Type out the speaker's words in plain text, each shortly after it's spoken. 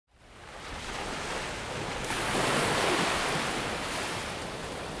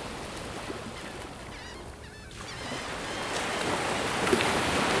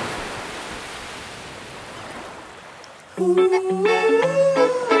Well,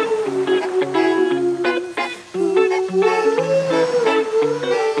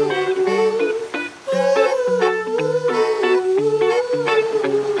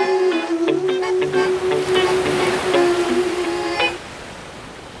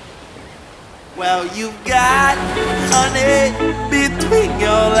 you've got honey between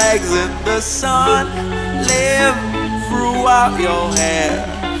your legs in the sun. Live throughout your hair.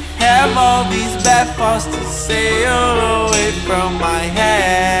 Have all these bad thoughts to sail away from my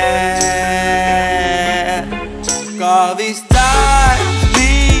head. All these times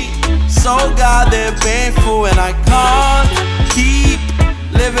be so goddamn painful, and I can't keep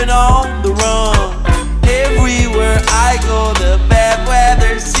living on the run. Everywhere I go, the bad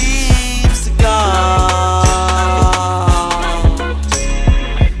weather seems to come.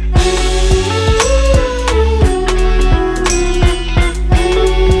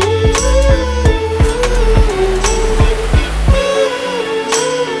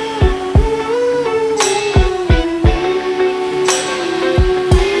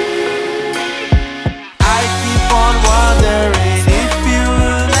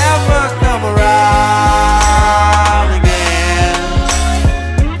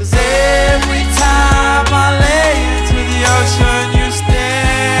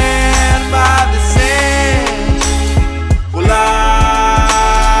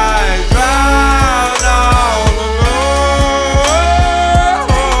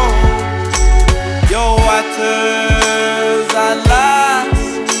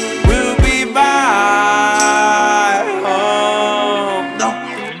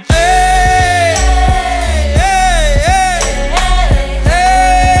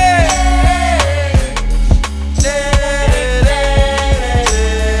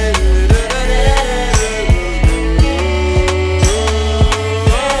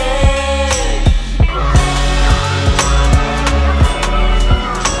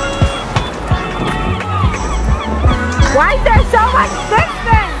 Why